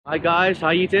Hi guys,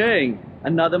 how you doing?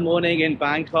 Another morning in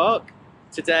Bangkok.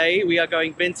 Today we are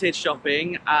going vintage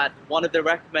shopping at one of the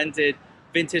recommended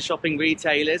vintage shopping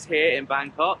retailers here in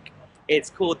Bangkok.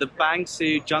 It's called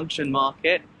the Junction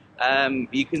market.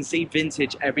 You can see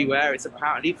vintage everywhere. It's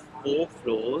apparently 4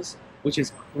 floors, which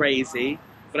is crazy.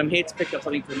 But I'm here to pick up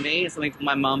something for me and something for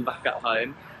my mum back at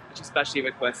home, which is specially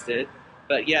requested.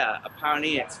 But yeah,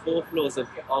 apparently it's 4 floors of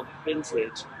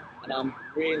vintage, and I'm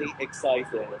really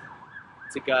excited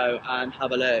to go and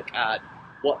have a look at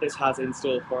what this has in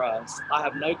store for us. I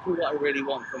have no clue what I really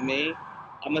want for me.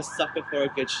 I'm a sucker for a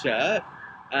good shirt,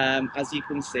 as you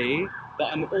can see,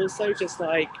 but I'm also just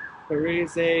like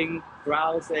perusing,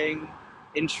 browsing,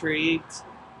 intrigued.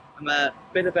 I'm a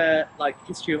bit of a like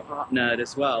history of art nerd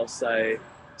as well, so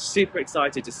super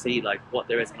excited to see like what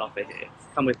there is on offer here.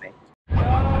 Come with me.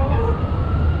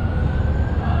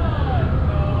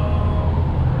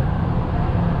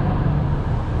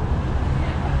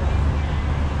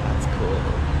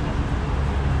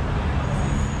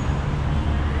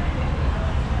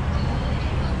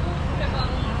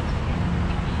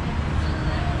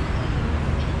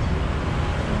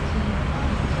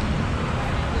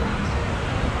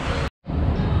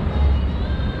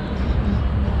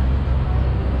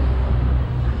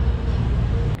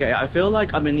 Okay, I feel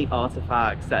like I'm in the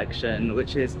artifact section,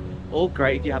 which is all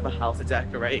great if you have a house to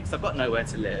decorate, because I've got nowhere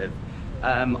to live.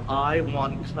 I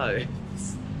want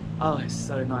clothes. Oh, it's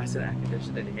so nice and air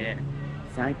conditioned in here.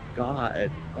 Thank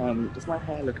God. Does my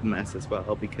hair look a mess as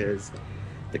well? Because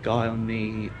the guy on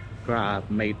the Grab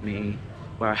made me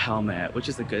wear a helmet, which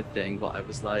is a good thing, but I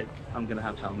was like, I'm gonna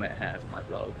have helmet hair for my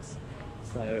vlogs.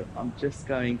 So I'm just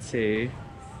going to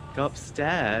go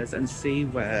upstairs and see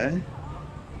where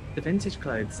the vintage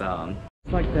clothes are.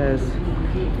 It's like there's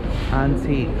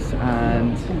antiques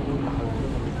and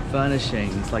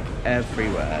furnishings like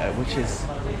everywhere, which is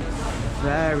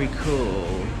very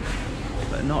cool,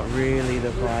 but not really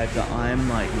the vibe that I'm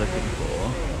like looking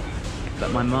for.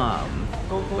 But my mum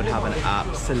would have an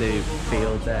absolute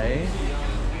field day.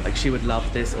 Like she would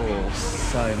love this all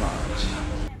so much.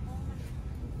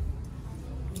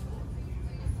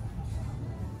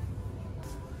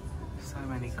 So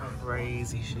many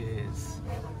crazy shoes.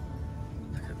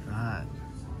 Look at that.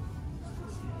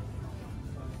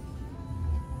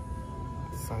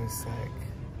 So sick.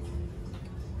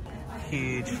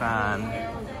 Huge fan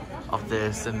of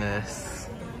this and this.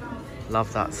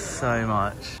 Love that so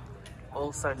much.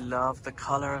 Also love the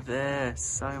colour of this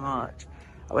so much.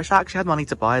 I wish I actually had money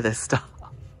to buy this stuff.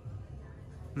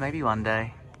 Maybe one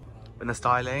day. When the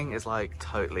styling is like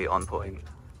totally on point.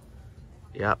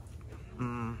 Yep.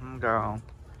 Girl.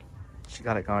 She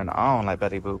got it going on like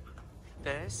Betty Boop.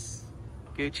 This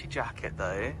Gucci jacket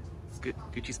though,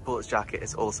 Gucci sports jacket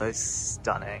is also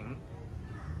stunning.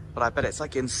 But I bet it's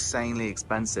like insanely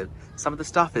expensive. Some of the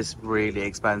stuff is really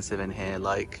expensive in here.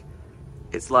 Like,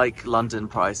 it's like London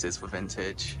prices for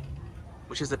vintage,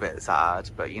 which is a bit sad,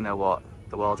 but you know what?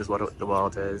 The world is what the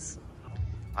world is.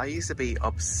 I used to be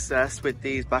obsessed with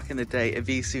these back in the day,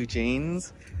 Evisu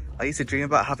jeans. I used to dream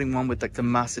about having one with like the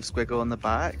massive squiggle on the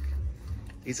back.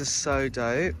 These are so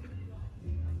dope.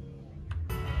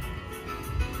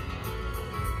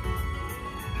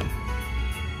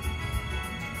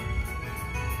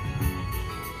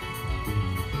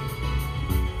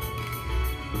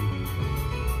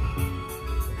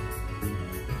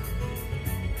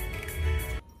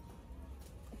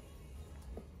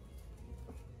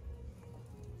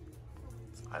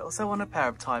 I also want a pair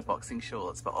of Thai boxing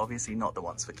shorts, but obviously not the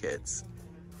ones for kids.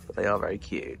 But they are very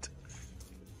cute.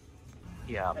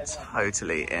 Yeah, I'm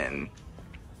totally in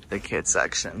the kids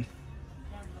section.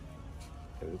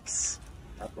 Oops.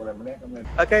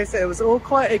 Okay, so it was all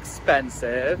quite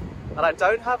expensive, and I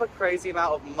don't have a crazy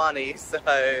amount of money, so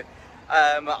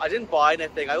I didn't buy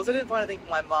anything. I also didn't buy anything for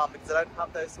my mum because I don't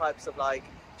have those types of like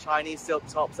Chinese silk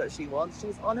tops that she wants.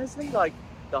 She's honestly like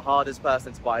the hardest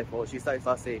person to buy for. She's so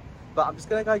fussy. But I'm just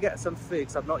gonna go get some food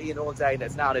because I've not eaten all day and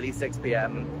it's now nearly 6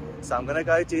 PM. So I'm gonna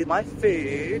go do my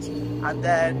food and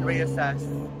then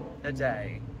reassess the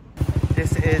day.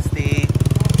 This is the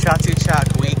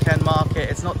Chatuchak weekend market.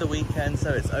 It's not the weekend,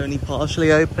 so it's only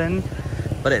partially open,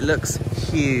 but it looks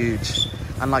huge.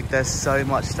 And like there's so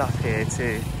much stuff here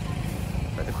too.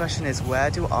 But the question is, where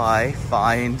do I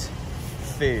find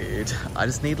food? I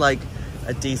just need like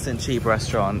a decent cheap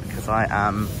restaurant because I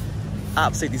am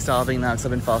absolutely starving now because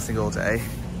I've been fasting all day.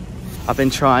 I've been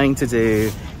trying to do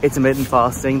intermittent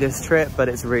fasting this trip, but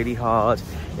it's really hard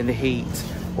in the heat.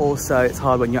 Also, it's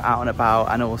hard when you're out and about,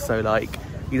 and also like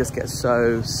you just get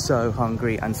so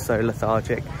hungry and so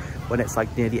lethargic when it's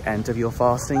like near the end of your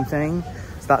fasting thing.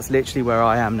 So that's literally where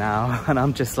I am now, and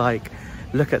I'm just like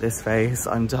Look at this face.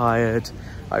 I'm tired.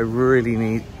 I really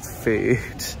need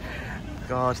food.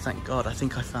 God, thank God. I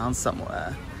think I found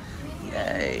somewhere.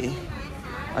 Yay.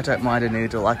 I don't mind a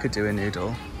noodle. I could do a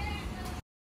noodle.